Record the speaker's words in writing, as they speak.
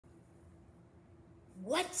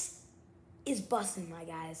What is bussin', my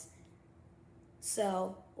guys?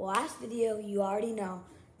 So, last video, you already know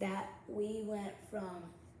that we went from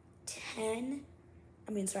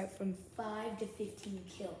 5 to 15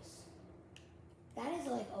 kills. That is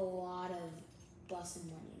like a lot of bussin'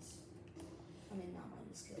 monies. I mean, not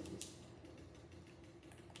monies, kills.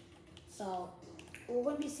 So, we're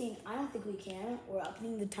going to be seeing, I don't think we can. We're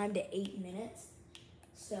upping the time to 8 minutes.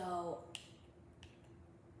 So,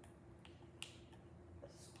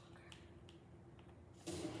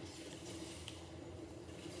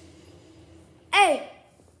 hey!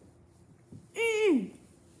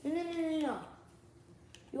 No.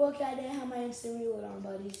 You okay? I didn't have my instant reload on,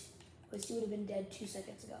 buddies. Because he would have been dead 2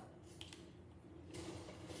 seconds ago.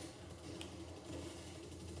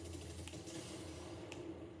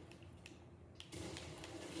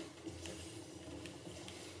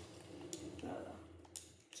 There we go.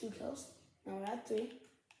 2 kills. Now we're at 3.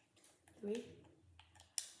 3.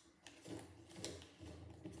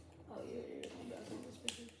 Oh, you're going back on those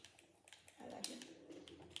pictures. I got you.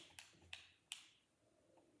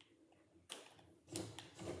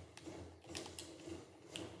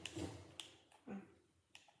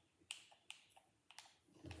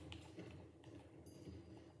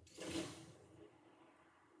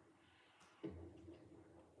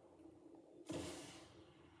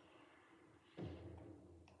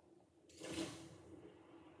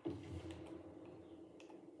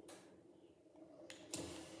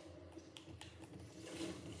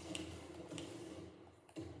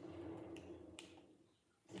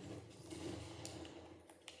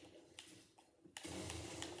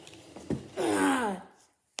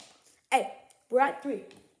 Hey, we're at 3.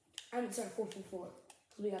 I'm sorry, 4. Because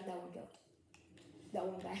we got that one kill. That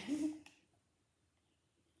one guy.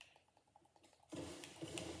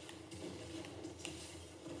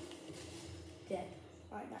 Dead.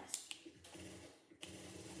 Alright, nice.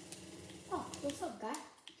 Oh, what's up, guy?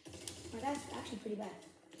 My guy's actually pretty bad.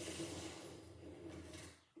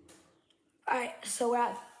 Alright, so we're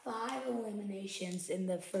at 5 eliminations in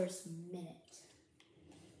the first minute.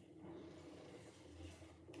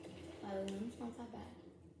 5 eliminations, not that bad.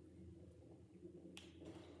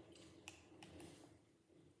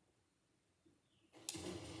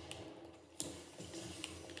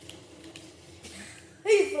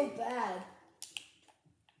 He's so bad.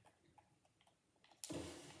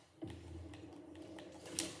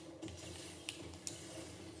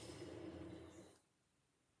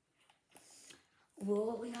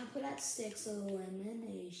 Well, we gotta put at 6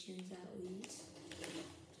 eliminations at least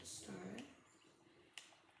to start.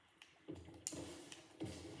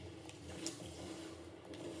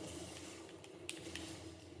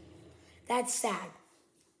 That's sad.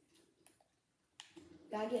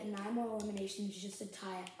 Gotta get 9 more eliminations just to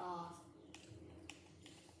tie it off.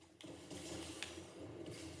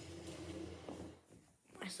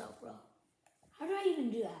 Myself, bro. How do I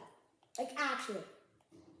even do that? Like, actually.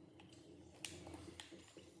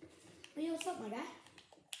 Hey, what's up, my guy?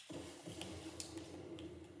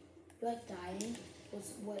 You like dying? If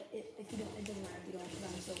you don't, it doesn't matter if you don't, because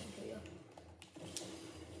I'm still gonna kill you.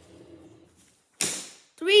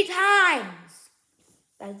 3 times!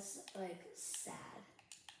 That's, like, sad.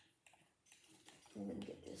 I'm gonna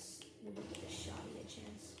get this, shoddy a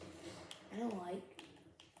chance. I don't like.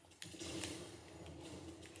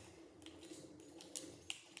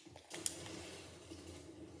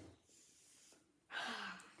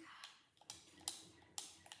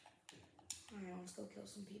 Alright, let's go kill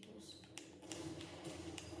some peoples.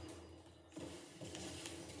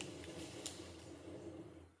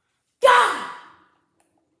 God!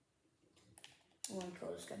 I want to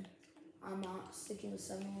kill this gun. I'm not sticking with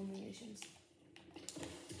 7 eliminations.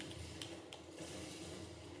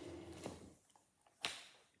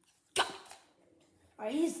 God!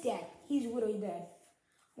 Alright, he's dead. He's literally dead.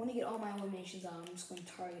 I want to get all my eliminations out. I'm just going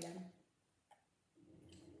to target him.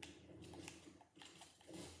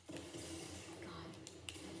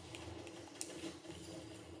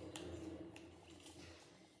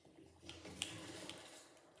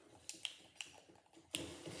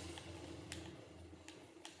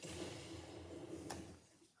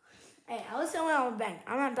 Hey, I was the only one with bang.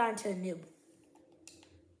 I'm not dying to a noob.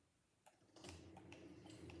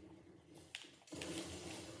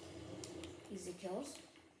 Easy kills.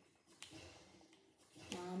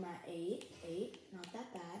 Now I'm at 8. 8. Not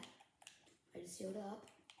that bad. I just healed up.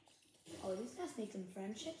 Oh, these guys making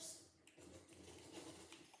friendships.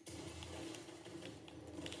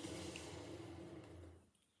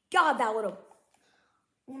 God, that would have.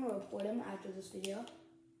 I'm gonna report him after this video.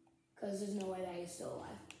 Because there's no way that he's still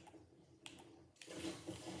alive.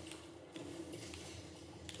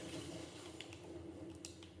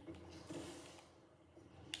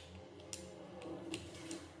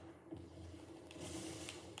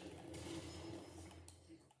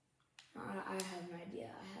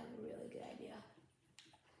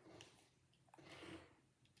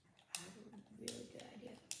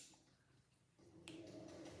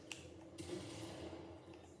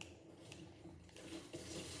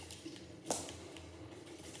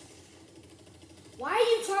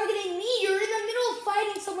 targeting me? You're in the middle of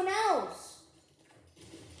fighting someone else.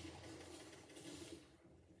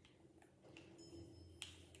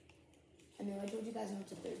 I know I told you guys not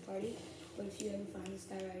to third party, but if you ever find this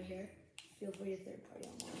guy right here, feel free to third party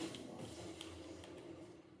online.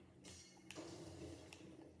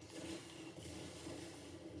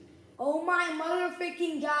 Oh my mother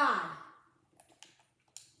freaking god!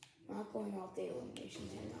 I'm not going off the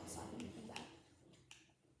eliminations here, not stopping me from that.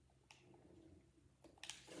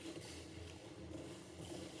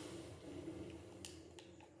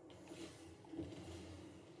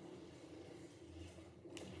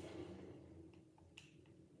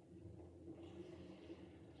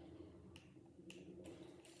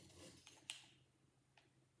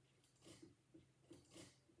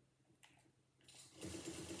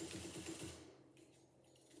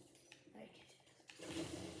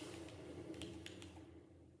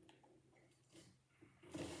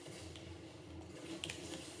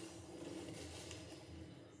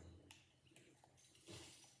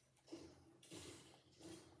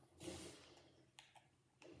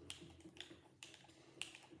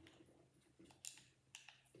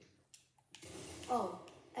 Oh,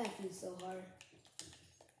 F is so hard.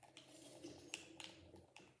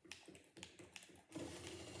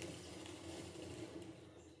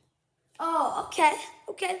 Oh, okay.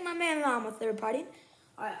 Okay, my man Llama third party.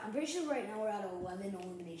 Alright, I'm pretty sure right now we're at 11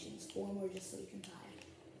 eliminations. 4 more just so we can tie.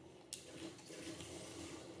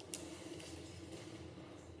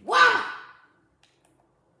 Wow!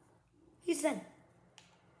 He's dead.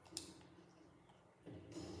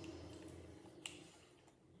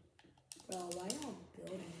 Bro, why y'all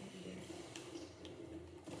building it here?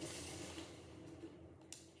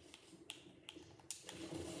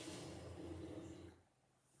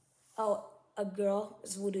 Oh, a girl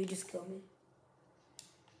is literally just killed me.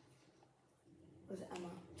 Was it Emma?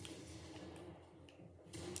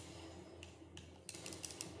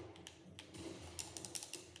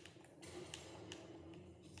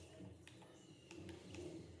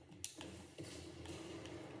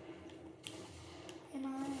 Hey, my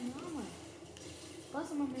man Llama.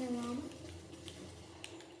 What's my man Llama?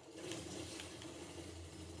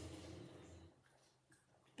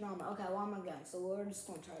 Llama. Okay, Llama again. So we're just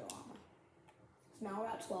going to try Llama. So now we're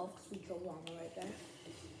at 12 because we killed Llama right there.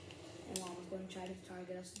 And Llama's going to try to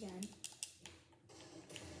target us again.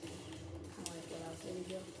 Kind of like what else did we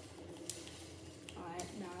do? Alright,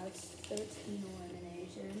 now it's 13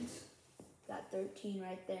 eliminations. Got 13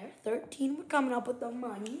 right there. 13, we're coming up with the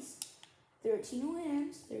monies. 13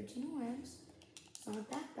 wins, 13 wins. It's not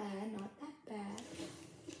that bad, not that bad.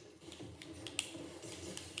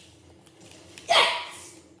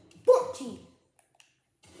 Yes! 14!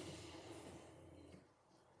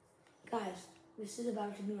 Guys, this is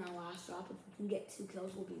about to be my last drop. If we can get 2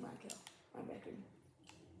 kills, will be my kill. My record.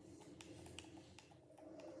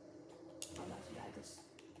 I'm about to die this.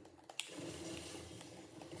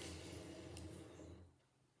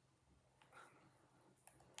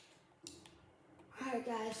 Alright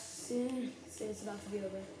guys, soon it's about to be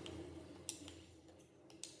over.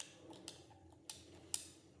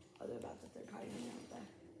 Oh, they're about to third party me out there.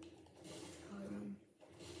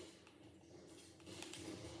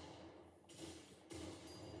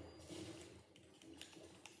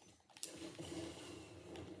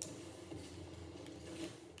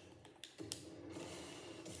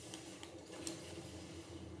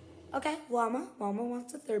 Okay, Llama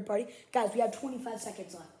wants a third party. Guys, we have 25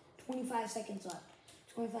 seconds left. 25 seconds left.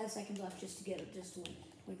 25 seconds left just to get it, just to win.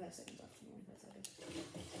 25 seconds left. 25 seconds.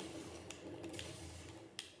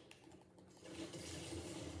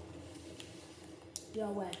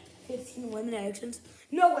 No way. 15 eliminations.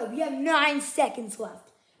 No way. We have 9 seconds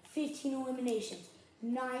left. 15 eliminations.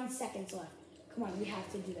 9 seconds left. Come on, we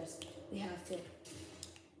have to do this. We have to.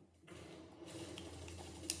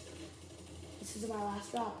 This is my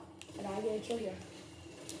last drop. I gotta get a kill here.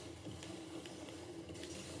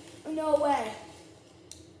 No way.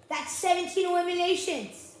 That's 17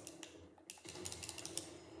 eliminations.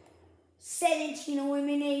 17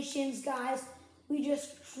 eliminations, guys. We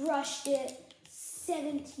just crushed it.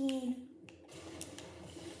 17.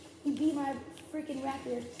 We beat my freaking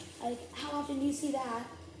record. Like, how often do you see that?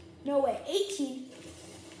 No way. 18.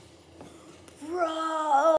 Bro.